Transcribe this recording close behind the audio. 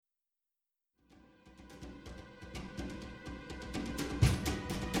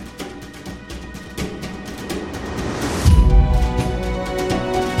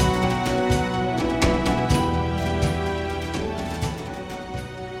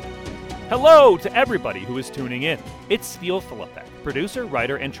Hello to everybody who is tuning in. It's Spiel Philippek, producer,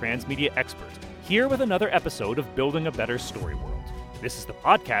 writer, and transmedia expert, here with another episode of Building a Better Story World. This is the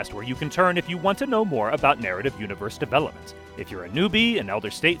podcast where you can turn if you want to know more about narrative universe development. If you're a newbie, an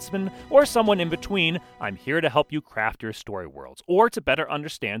elder statesman, or someone in between, I'm here to help you craft your story worlds, or to better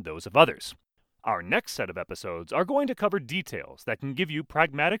understand those of others. Our next set of episodes are going to cover details that can give you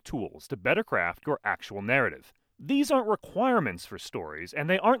pragmatic tools to better craft your actual narrative. These aren't requirements for stories, and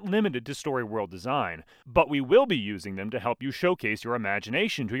they aren't limited to story world design, but we will be using them to help you showcase your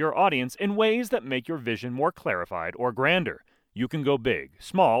imagination to your audience in ways that make your vision more clarified or grander. You can go big,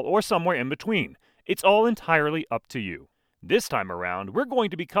 small, or somewhere in between. It's all entirely up to you. This time around, we're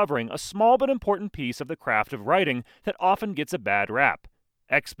going to be covering a small but important piece of the craft of writing that often gets a bad rap: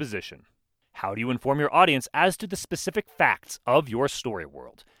 exposition. How do you inform your audience as to the specific facts of your story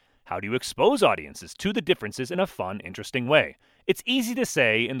world? How do you expose audiences to the differences in a fun, interesting way? It's easy to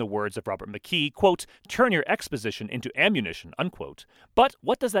say, in the words of Robert McKee, quote, "turn your exposition into ammunition," unquote. But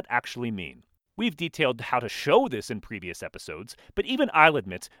what does that actually mean? We've detailed how to show this in previous episodes, but even I'll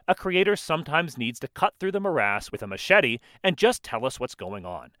admit, a creator sometimes needs to cut through the morass with a machete and just tell us what's going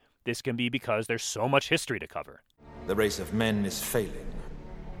on. This can be because there's so much history to cover. The race of men is failing.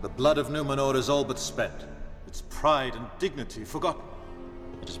 The blood of Numenor is all but spent, its pride and dignity forgotten.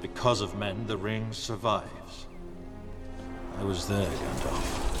 It is because of men the ring survives. I was there,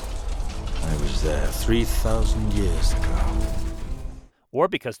 Gandalf. I was there 3,000 years ago. Or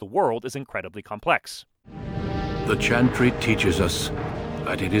because the world is incredibly complex. The Chantry teaches us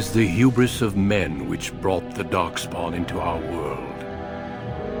that it is the hubris of men which brought the Darkspawn into our world.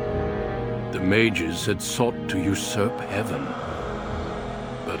 The mages had sought to usurp heaven,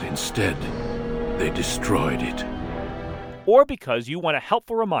 but instead, they destroyed it. Or because you want a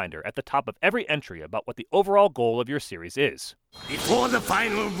helpful reminder at the top of every entry about what the overall goal of your series is. Before the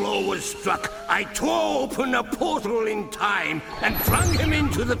final blow was struck, I tore open a portal in time and flung him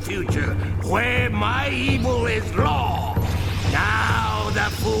into the future, where my evil is law. Now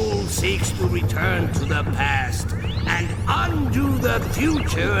the fool seeks to return to the past and undo the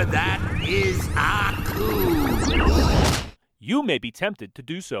future that is Aku. You may be tempted to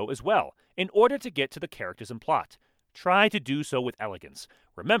do so as well, in order to get to the characters and plot. Try to do so with elegance.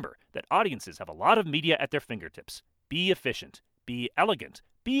 Remember that audiences have a lot of media at their fingertips. Be efficient. Be elegant.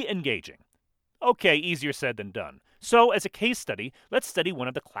 Be engaging. Okay, easier said than done. So, as a case study, let's study one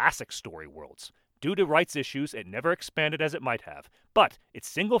of the classic story worlds. Due to rights issues, it never expanded as it might have, but its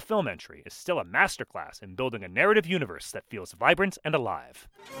single film entry is still a masterclass in building a narrative universe that feels vibrant and alive.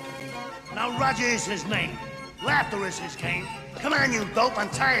 Now Roger is his name. Laughter is his game. Come on, you dope,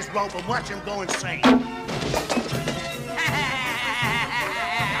 untie his rope and watch him go insane.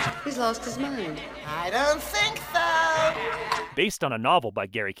 He's lost his mind. I don't think so. Based on a novel by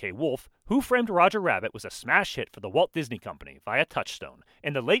Gary K. Wolfe, Who Framed Roger Rabbit was a smash hit for the Walt Disney Company via Touchstone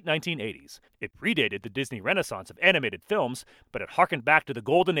in the late 1980s. It predated the Disney Renaissance of animated films, but it harkened back to the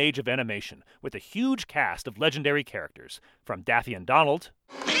golden age of animation, with a huge cast of legendary characters, from Daffy and Donald.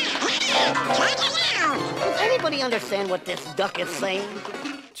 Does anybody understand what this duck is saying?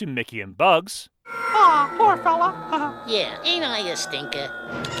 To Mickey and Bugs. Aw, poor fella. Yeah, ain't I a stinker?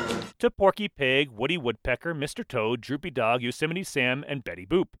 To Porky Pig, Woody Woodpecker, Mr. Toad, Droopy Dog, Yosemite Sam, and Betty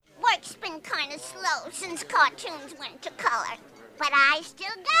Boop. Work's been kind of slow since cartoons went to color, but I still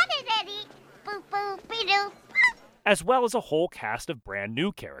got it, Eddie. Boop, boop-be-doo. As well as a whole cast of brand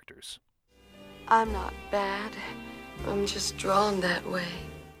new characters. I'm not bad. I'm just drawn that way.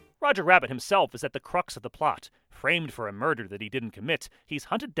 Roger Rabbit himself is at the crux of the plot. Framed for a murder that he didn't commit, he's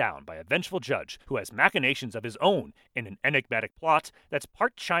hunted down by a vengeful judge who has machinations of his own in an enigmatic plot that's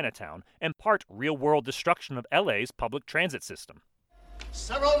part Chinatown and part real-world destruction of LA's public transit system.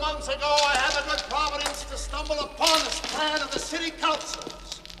 Several months ago, I had the good providence to stumble upon this plan of the city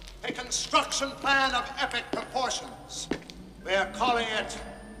councils. A construction plan of epic proportions. They're calling it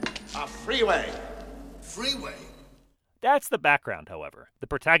a freeway. Freeway? That's the background, however. The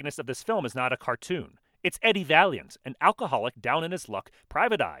protagonist of this film is not a cartoon. It's Eddie Valiant, an alcoholic down in his luck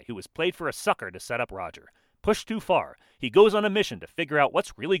private eye who was played for a sucker to set up Roger. Pushed too far, he goes on a mission to figure out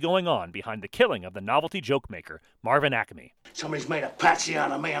what's really going on behind the killing of the novelty joke maker, Marvin Acme. Somebody's made a patsy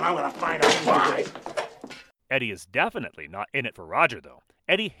out of me, and I'm gonna find out why. Eddie is definitely not in it for Roger, though.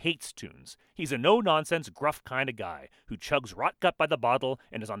 Eddie hates tunes. He's a no-nonsense, gruff kind of guy who chugs rot gut by the bottle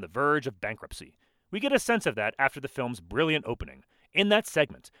and is on the verge of bankruptcy. We get a sense of that after the film's brilliant opening. In that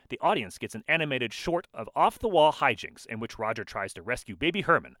segment, the audience gets an animated short of off-the-wall hijinks in which Roger tries to rescue Baby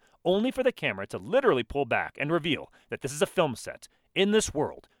Herman, only for the camera to literally pull back and reveal that this is a film set. In this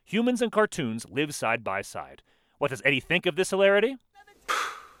world, humans and cartoons live side by side. What does Eddie think of this hilarity?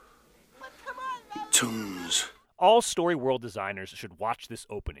 cartoons. All story world designers should watch this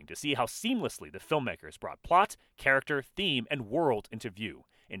opening to see how seamlessly the filmmakers brought plot, character, theme, and world into view.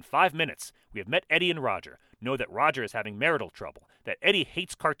 In 5 minutes, we have met Eddie and Roger, know that Roger is having marital trouble, that Eddie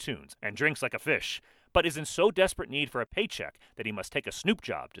hates cartoons and drinks like a fish, but is in so desperate need for a paycheck that he must take a snoop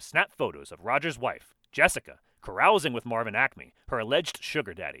job to snap photos of Roger's wife, Jessica, carousing with Marvin Acme, her alleged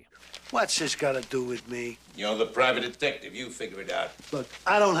sugar daddy. What's this got to do with me? You're the private detective. You figure it out. Look,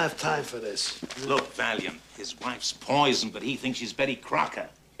 I don't have time for this. Look, Valiant, his wife's poisoned, but he thinks she's Betty Crocker.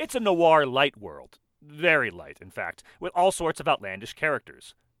 It's a noir light world. Very light, in fact, with all sorts of outlandish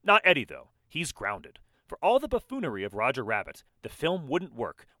characters. Not Eddie, though. He's grounded. For all the buffoonery of Roger Rabbit, the film wouldn't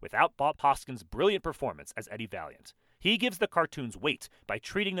work without Bob Hoskins' brilliant performance as Eddie Valiant. He gives the cartoons weight by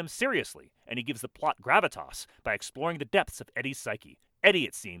treating them seriously, and he gives the plot gravitas by exploring the depths of Eddie's psyche. Eddie,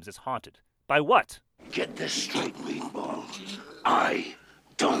 it seems, is haunted. By what? Get this straight, Meatball. I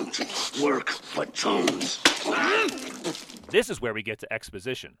don't work for toons. This is where we get to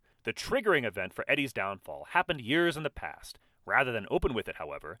exposition. The triggering event for Eddie's downfall happened years in the past. Rather than open with it,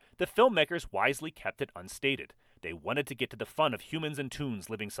 however, the filmmakers wisely kept it unstated. They wanted to get to the fun of humans and toons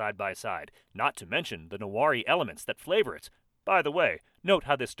living side by side, not to mention the noir-y elements that flavor it. By the way, note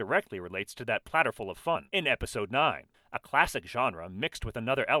how this directly relates to that platter full of fun in Episode 9, a classic genre mixed with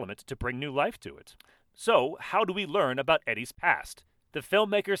another element to bring new life to it. So, how do we learn about Eddie's past? The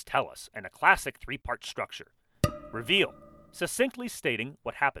filmmakers tell us in a classic 3-part structure. Reveal, succinctly stating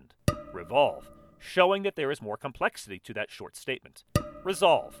what happened. Revolve, showing that there is more complexity to that short statement.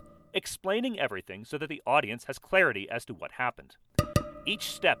 Resolve, explaining everything so that the audience has clarity as to what happened.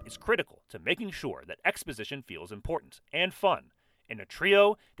 Each step is critical to making sure that exposition feels important and fun. In a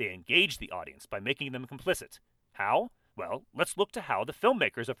trio, they engage the audience by making them complicit. How? Well, let's look to how the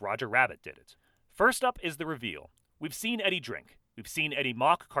filmmakers of Roger Rabbit did it. First up is the reveal. We've seen Eddie drink. We've seen Eddie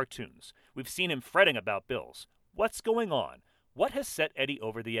mock cartoons. We've seen him fretting about bills. What's going on? What has set Eddie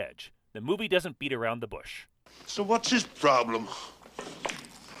over the edge? The movie doesn't beat around the bush. So what's his problem?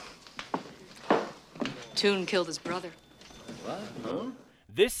 Toon killed his brother. What? Huh?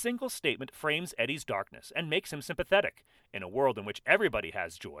 This single statement frames Eddie's darkness and makes him sympathetic. In a world in which everybody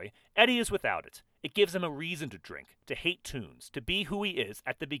has joy, Eddie is without it. It gives him a reason to drink, to hate toons, to be who he is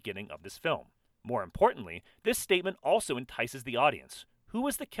at the beginning of this film. More importantly, this statement also entices the audience. Who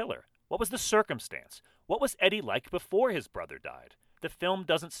was the killer? What was the circumstance? What was Eddie like before his brother died? The film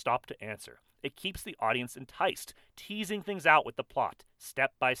doesn't stop to answer. It keeps the audience enticed, teasing things out with the plot,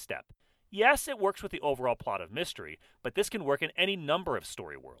 step by step. Yes, it works with the overall plot of mystery, but this can work in any number of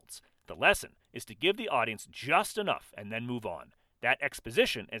story worlds. The lesson is to give the audience just enough and then move on. That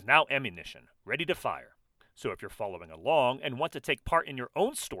exposition is now ammunition, ready to fire. So if you're following along and want to take part in your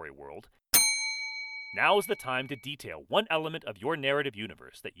own story world, now is the time to detail one element of your narrative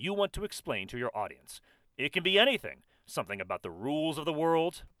universe that you want to explain to your audience. It can be anything. Something about the rules of the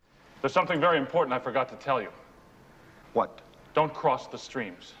world. There's something very important I forgot to tell you. What? Don't cross the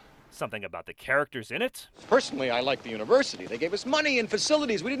streams. Something about the characters in it. Personally, I like the university. They gave us money and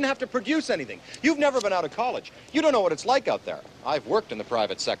facilities. We didn't have to produce anything. You've never been out of college. You don't know what it's like out there. I've worked in the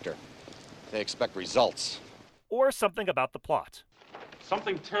private sector. They expect results. Or something about the plot.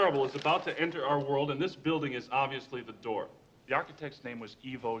 Something terrible is about to enter our world, and this building is obviously the door. The architect's name was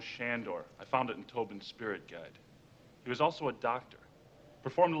Ivo Shandor. I found it in Tobin's Spirit Guide. He was also a doctor,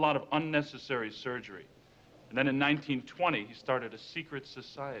 performed a lot of unnecessary surgery. And then in 1920, he started a secret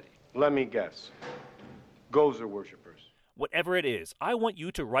society. Let me guess. Gozer worshippers. Whatever it is, I want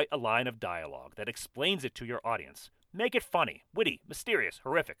you to write a line of dialogue that explains it to your audience. Make it funny, witty, mysterious,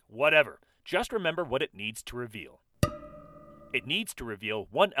 horrific, whatever. Just remember what it needs to reveal. It needs to reveal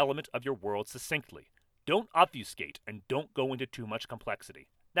one element of your world succinctly. Don't obfuscate and don't go into too much complexity.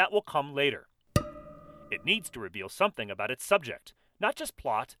 That will come later. It needs to reveal something about its subject, not just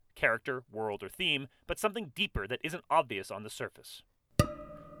plot, character, world, or theme, but something deeper that isn't obvious on the surface.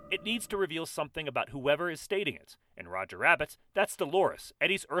 It needs to reveal something about whoever is stating it. In Roger Rabbit, that's Dolores,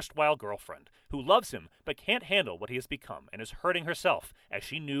 Eddie's erstwhile girlfriend, who loves him but can't handle what he has become and is hurting herself, as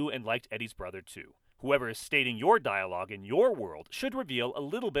she knew and liked Eddie's brother too. Whoever is stating your dialogue in your world should reveal a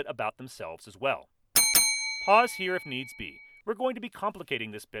little bit about themselves as well. Pause here if needs be. We're going to be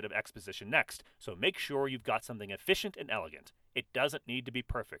complicating this bit of exposition next, so make sure you've got something efficient and elegant. It doesn't need to be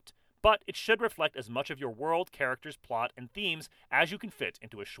perfect, but it should reflect as much of your world, characters, plot, and themes as you can fit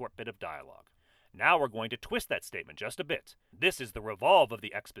into a short bit of dialogue. Now we're going to twist that statement just a bit. This is the revolve of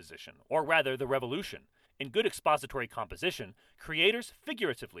the exposition, or rather the revolution. In good expository composition, creators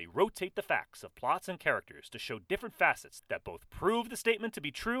figuratively rotate the facts of plots and characters to show different facets that both prove the statement to be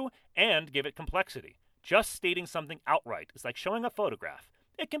true and give it complexity. Just stating something outright is like showing a photograph.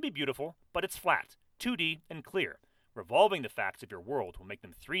 It can be beautiful, but it's flat. 2D and clear. Revolving the facts of your world will make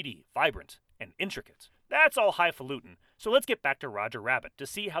them 3D, vibrant, and intricate. That's all highfalutin, so let's get back to Roger Rabbit to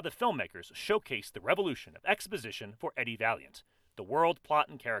see how the filmmakers showcase the revolution of exposition for Eddie Valiant. The world, plot,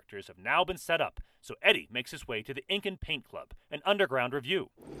 and characters have now been set up, so Eddie makes his way to the Ink and Paint Club, an underground review.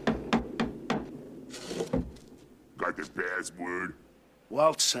 Got the password?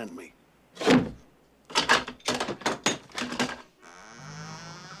 Walt sent me.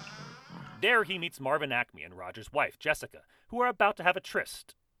 There he meets Marvin Acme and Roger's wife, Jessica, who are about to have a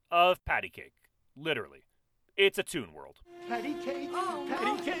tryst of patty cake. Literally. It's a Toon World. Patty cake,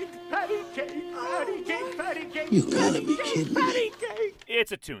 patty cake, patty cake, patty cake, patty cake. You gotta be kidding me. Patty cake.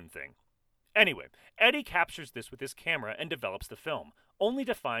 It's a Toon thing. Anyway, Eddie captures this with his camera and develops the film, only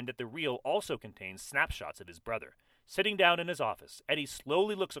to find that the reel also contains snapshots of his brother. Sitting down in his office, Eddie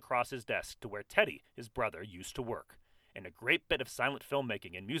slowly looks across his desk to where Teddy, his brother, used to work. In a great bit of silent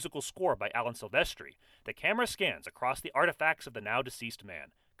filmmaking and musical score by Alan Silvestri, the camera scans across the artifacts of the now-deceased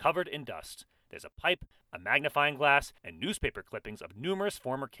man, covered in dust. There's a pipe, a magnifying glass, and newspaper clippings of numerous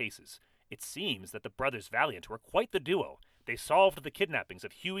former cases. It seems that the brothers Valiant were quite the duo. They solved the kidnappings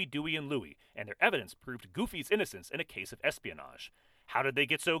of Huey, Dewey, and Louie, and their evidence proved Goofy's innocence in a case of espionage. How did they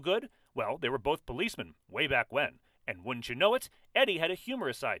get so good? Well, they were both policemen, way back when. And wouldn't you know it, Eddie had a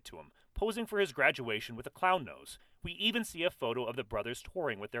humorous side to him, posing for his graduation with a clown nose. We even see a photo of the brothers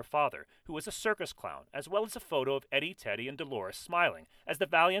touring with their father, who was a circus clown, as well as a photo of Eddie, Teddy, and Dolores smiling as the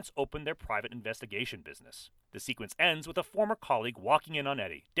Valiants opened their private investigation business. The sequence ends with a former colleague walking in on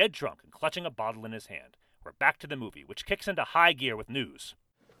Eddie, dead drunk and clutching a bottle in his hand. We're back to the movie, which kicks into high gear with news.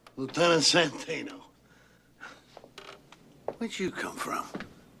 Lieutenant Santino. Where'd you come from?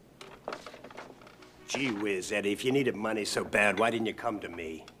 Gee whiz, Eddie, if you needed money so bad, why didn't you come to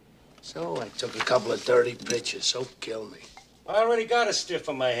me? So I took a couple of dirty pictures, so kill me. I already got a stiff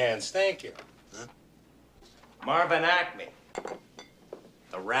on my hands, thank you. Huh? Marvin Acme.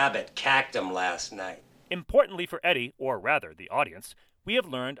 The rabbit cacked him last night. Importantly for Eddie, or rather the audience, we have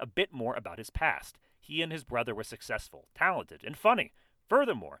learned a bit more about his past. He and his brother were successful, talented, and funny.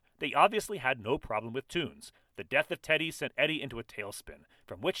 Furthermore, they obviously had no problem with tunes. The death of Teddy sent Eddie into a tailspin,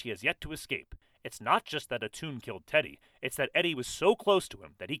 from which he has yet to escape. It's not just that a tune killed Teddy, it's that Eddie was so close to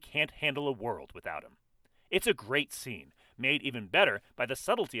him that he can't handle a world without him. It's a great scene, made even better by the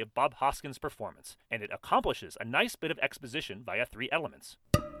subtlety of Bob Hoskins' performance, and it accomplishes a nice bit of exposition via 3 elements.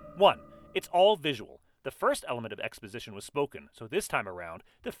 1. It's all visual. The first element of exposition was spoken, so this time around,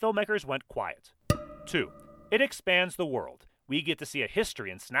 the filmmakers went quiet. 2. It expands the world. We get to see a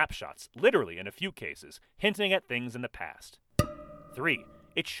history in snapshots, literally in a few cases, hinting at things in the past. 3.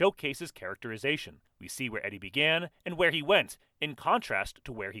 It showcases characterization. We see where Eddie began and where he went, in contrast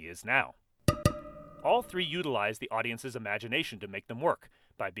to where he is now. All 3 utilize the audience's imagination to make them work.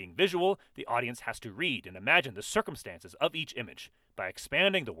 By being visual, the audience has to read and imagine the circumstances of each image. By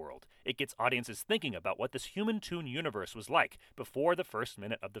expanding the world, it gets audiences thinking about what this human toon universe was like before the first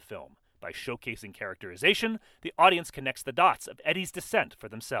minute of the film. By showcasing characterization, the audience connects the dots of Eddie's descent for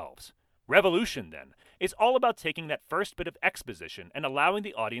themselves. Revolution, then, is all about taking that first bit of exposition and allowing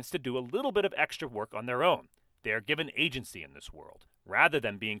the audience to do a little bit of extra work on their own. They are given agency in this world. Rather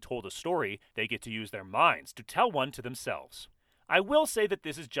than being told a story, they get to use their minds to tell one to themselves. I will say that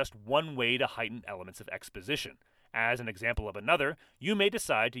this is just one way to heighten elements of exposition. As an example of another, you may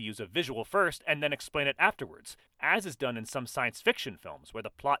decide to use a visual first and then explain it afterwards, as is done in some science fiction films where the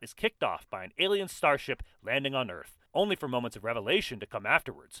plot is kicked off by an alien starship landing on Earth, only for moments of revelation to come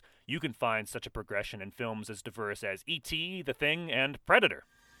afterwards. You can find such a progression in films as diverse as E.T., The Thing, and Predator.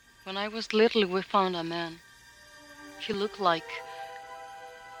 When I was little, we found a man. He looked like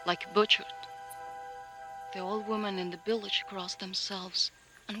butchered. The old women in the village crossed themselves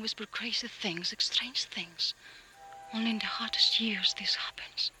and whispered crazy things, strange things. Only in the hottest years this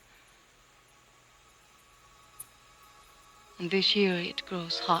happens. And this year it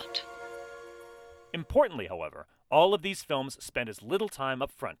grows hot. Importantly, however, all of these films spend as little time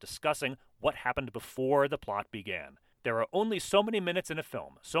up front discussing what happened before the plot began. There are only so many minutes in a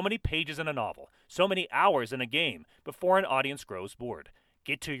film, so many pages in a novel, so many hours in a game before an audience grows bored.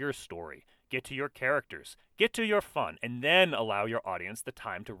 Get to your story, get to your characters, get to your fun, and then allow your audience the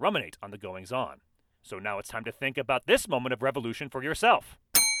time to ruminate on the goings-on. So now it's time to think about this moment of revolution for yourself.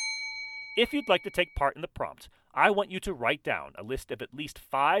 If you'd like to take part in the prompt, I want you to write down a list of at least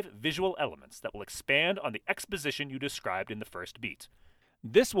 5 visual elements that will expand on the exposition you described in the first beat.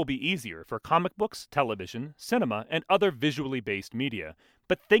 This will be easier for comic books, television, cinema, and other visually based media,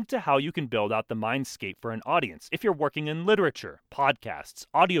 but think to how you can build out the mindscape for an audience if you're working in literature, podcasts,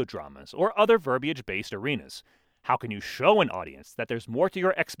 audio dramas, or other verbiage-based arenas. How can you show an audience that there's more to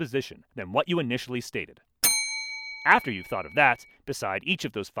your exposition than what you initially stated? After you've thought of that, beside each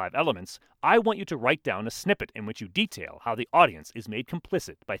of those 5 elements, I want you to write down a snippet in which you detail how the audience is made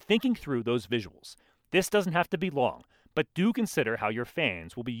complicit by thinking through those visuals. This doesn't have to be long, but do consider how your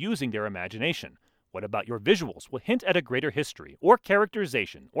fans will be using their imagination. What about your visuals will hint at a greater history, or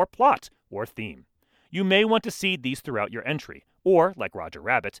characterization, or plot, or theme? You may want to seed these throughout your entry, or, like Roger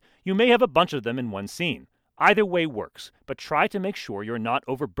Rabbit, you may have a bunch of them in one scene. Either way works, but try to make sure you're not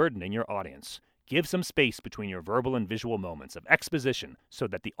overburdening your audience. Give some space between your verbal and visual moments of exposition so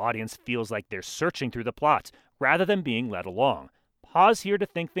that the audience feels like they're searching through the plot rather than being led along. Pause here to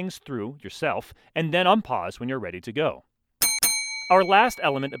think things through yourself, and then unpause when you're ready to go. Our last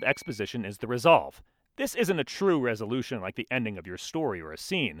element of exposition is the resolve. This isn't a true resolution like the ending of your story or a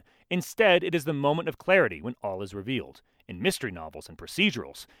scene. Instead, it is the moment of clarity when all is revealed. In mystery novels and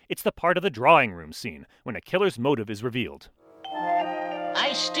procedurals, it's the part of the drawing room scene when a killer's motive is revealed.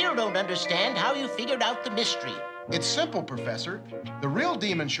 I still don't understand how you figured out the mystery. It's simple, Professor. The real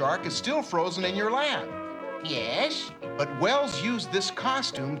demon shark is still frozen in your lab. Yes? But Wells used this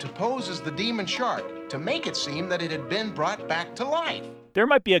costume to pose as the demon shark to make it seem that it had been brought back to life. There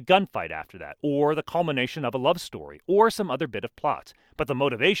might be a gunfight after that, or the culmination of a love story, or some other bit of plot. But the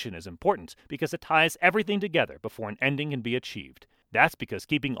motivation is important because it ties everything together before an ending can be achieved. That's because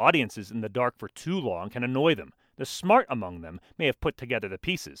keeping audiences in the dark for too long can annoy them. The smart among them may have put together the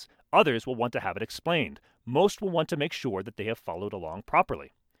pieces. Others will want to have it explained. Most will want to make sure that they have followed along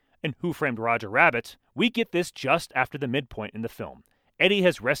properly. In Who Framed Roger Rabbit, we get this just after the midpoint in the film. Eddie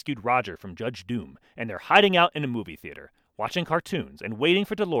has rescued Roger from Judge Doom, and they're hiding out in a movie theater, watching cartoons and waiting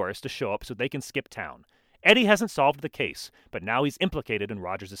for Dolores to show up so they can skip town. Eddie hasn't solved the case, but now he's implicated in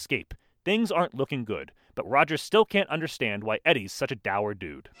Roger's escape. Things aren't looking good, but Roger still can't understand why Eddie's such a dour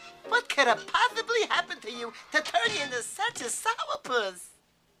dude. What could have possibly happened to you to turn you into such a sourpuss?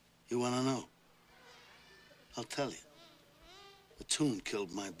 You want to know? I'll tell you. A Toon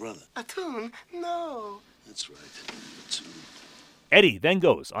killed my brother. A Toon? No. That's right. A Toon. Eddie then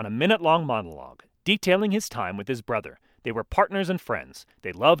goes on a minute-long monologue, detailing his time with his brother. They were partners and friends.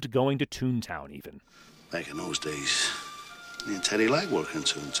 They loved going to Toontown, even. Back in those days, me and Teddy liked working in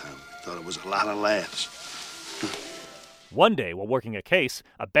Toontown. Thought it was a lot of laughs. One day, while working a case,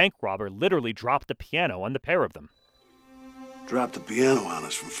 a bank robber literally dropped the piano on the pair of them. Dropped the piano on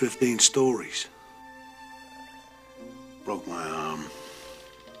us from 15 stories. Broke my arm.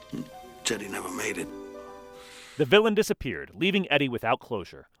 Teddy never made it. The villain disappeared, leaving Eddie without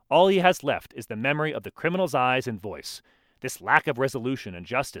closure. All he has left is the memory of the criminal's eyes and voice. This lack of resolution and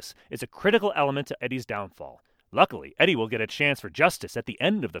justice is a critical element to Eddie's downfall. Luckily, Eddie will get a chance for justice at the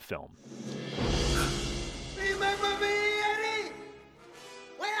end of the film. Remember me, Eddie?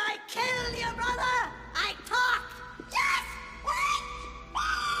 When I killed your brother, I talked. Yes!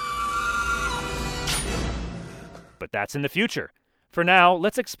 But that's in the future. For now,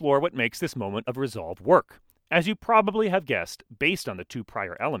 let's explore what makes this moment of resolve work. As you probably have guessed, based on the 2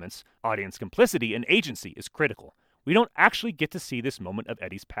 prior elements, audience complicity and agency is critical. We don't actually get to see this moment of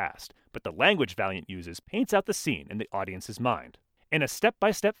Eddie's past, but the language Valiant uses paints out the scene in the audience's mind. In a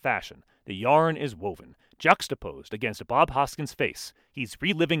step-by-step fashion, the yarn is woven, juxtaposed against Bob Hoskins' face. He's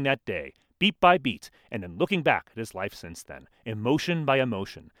reliving that day, beat by beat, and then looking back at his life since then, emotion by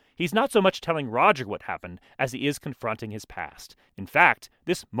emotion. He's not so much telling Roger what happened as he is confronting his past. In fact,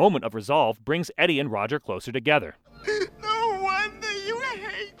 this moment of resolve brings Eddie and Roger closer together. No wonder you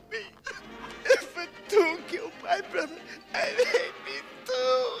hate me. If a Toon killed my brother, I'd hate me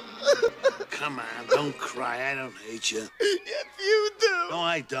too. Come on, don't cry. I don't hate you. Yes, you do. No,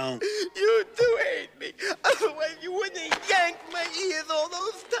 I don't. You do hate me. Otherwise, you wouldn't have yanked my ears all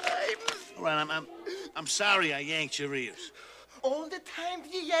those times. All right, I'm sorry I yanked your ears. All the times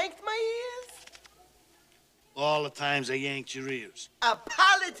you yanked my ears? All the times I yanked your ears.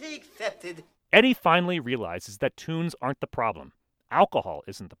 Apology accepted. Eddie finally realizes that tunes aren't the problem. Alcohol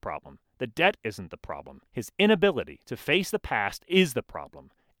isn't the problem. The debt isn't the problem. His inability to face the past is the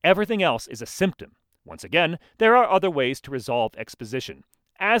problem. Everything else is a symptom. Once again, there are other ways to resolve exposition.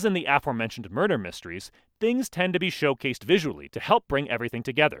 As in the aforementioned murder mysteries, things tend to be showcased visually to help bring everything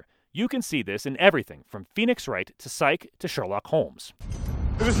together. You can see this in everything from Phoenix Wright to Psych to Sherlock Holmes.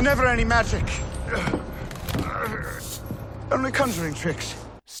 There was never any magic. Only conjuring tricks.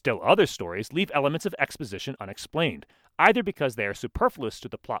 Still other stories leave elements of exposition unexplained, either because they are superfluous to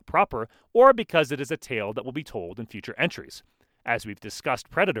the plot proper or because it is a tale that will be told in future entries. As we've discussed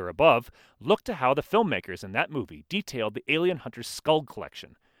Predator above, look to how the filmmakers in that movie detailed the alien hunter's skull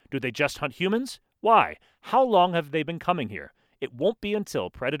collection. Do they just hunt humans? Why? How long have they been coming here? it won't be until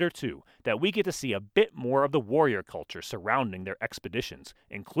Predator 2 that we get to see a bit more of the warrior culture surrounding their expeditions,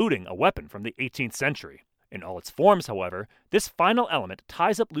 including a weapon from the 18th century. In all its forms, however, this final element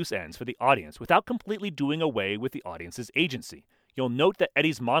ties up loose ends for the audience without completely doing away with the audience's agency. You'll note that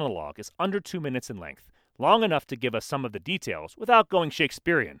Eddie's monologue is under 2 minutes in length, long enough to give us some of the details without going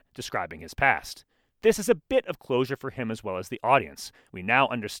Shakespearean, describing his past. This is a bit of closure for him as well as the audience. We now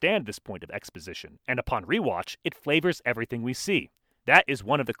understand this point of exposition, and upon rewatch, it flavors everything we see. That is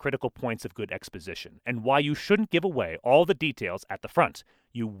one of the critical points of good exposition, and why you shouldn't give away all the details at the front.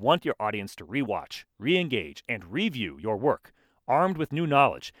 You want your audience to rewatch, re-engage, and review your work. Armed with new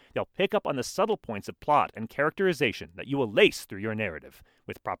knowledge, they'll pick up on the subtle points of plot and characterization that you will lace through your narrative.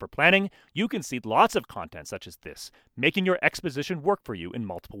 With proper planning, you can see lots of content such as this, making your exposition work for you in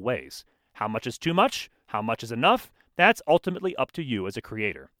multiple ways. How much is too much? How much is enough? That's ultimately up to you as a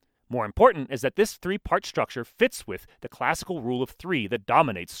creator. More important is that this 3-part structure fits with the classical rule of 3 that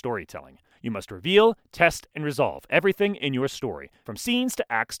dominates storytelling. You must reveal, test, and resolve everything in your story, from scenes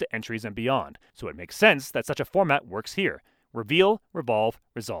to acts to entries and beyond, so it makes sense that such a format works here. Reveal, revolve,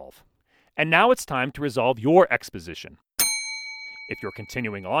 resolve. And now it's time to resolve your exposition. If you're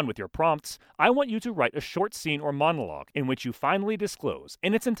continuing on with your prompts, I want you to write a short scene or monologue in which you finally disclose,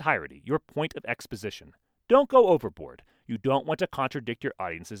 in its entirety, your point of exposition. Don't go overboard. You don't want to contradict your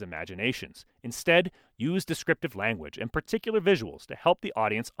audience's imaginations. Instead, use descriptive language and particular visuals to help the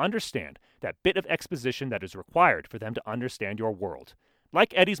audience understand that bit of exposition that is required for them to understand your world.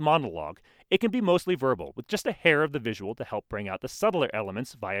 Like Eddie's monologue, it can be mostly verbal, with just a hair of the visual to help bring out the subtler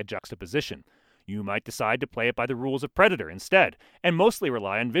elements via juxtaposition. You might decide to play it by the rules of Predator instead, and mostly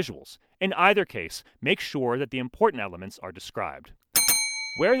rely on visuals. In either case, make sure that the important elements are described.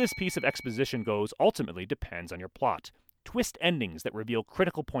 Where this piece of exposition goes ultimately depends on your plot. Twist endings that reveal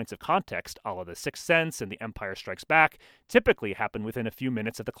critical points of context, a la The Sixth Sense and The Empire Strikes Back, typically happen within a few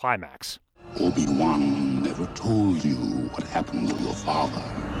minutes of the climax. Obi-Wan never told you what happened to your father.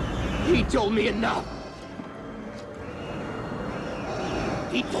 He told me enough.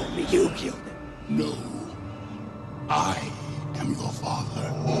 He told me you killed him. No. I am your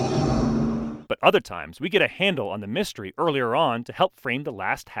father. But other times, we get a handle on the mystery earlier on to help frame the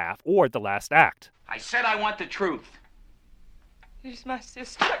last half or the last act. I said I want the truth. She's my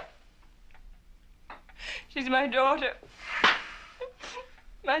sister. She's my daughter.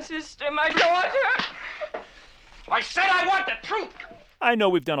 My sister, my daughter. I said I want the truth. I know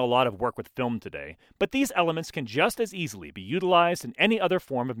we've done a lot of work with film today, but these elements can just as easily be utilized in any other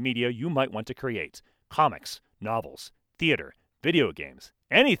form of media you might want to create. Comics, novels, theater, video games,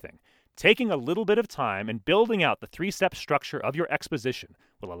 anything. Taking a little bit of time and building out the 3-step structure of your exposition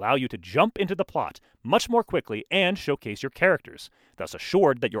will allow you to jump into the plot much more quickly and showcase your characters. Thus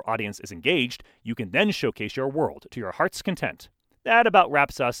assured that your audience is engaged, you can then showcase your world to your heart's content. That about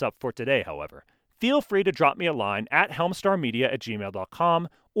wraps us up for today, however. Feel free to drop me a line at helmstarmedia@gmail.com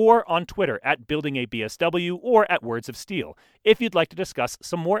or on Twitter at buildingabsw or at Words of Steel if you'd like to discuss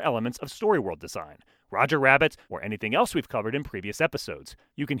some more elements of Storyworld design, Roger Rabbit, or anything else we've covered in previous episodes.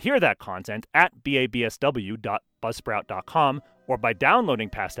 You can hear that content at babsw.buzzsprout.com or by downloading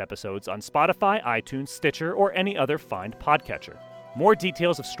past episodes on Spotify, iTunes, Stitcher, or any other fine podcatcher. More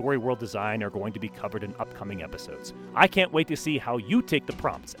details of Storyworld design are going to be covered in upcoming episodes. I can't wait to see how you take the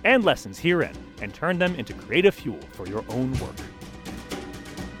prompts and lessons herein and turn them into creative fuel for your own work.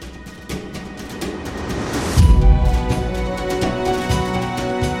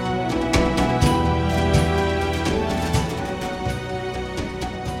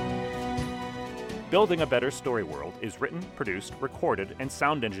 Building a Better Story World is written, produced, recorded, and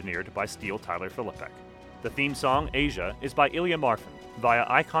sound engineered by Steele Tyler Philippek. The theme song, Asia, is by Ilya Marfin via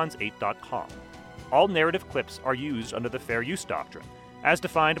icons8.com. All narrative clips are used under the Fair Use Doctrine, as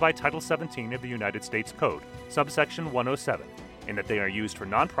defined by Title 17 of the United States Code, subsection 107, in that they are used for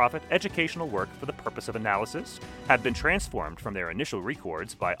nonprofit educational work for the purpose of analysis, have been transformed from their initial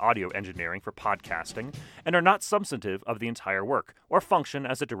records by audio engineering for podcasting, and are not substantive of the entire work, or function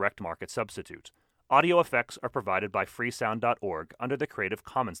as a direct market substitute. Audio effects are provided by freesound.org under the Creative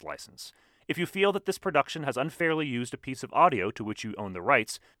Commons license. If you feel that this production has unfairly used a piece of audio to which you own the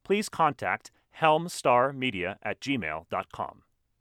rights, please contact helmstarmedia@gmail.com.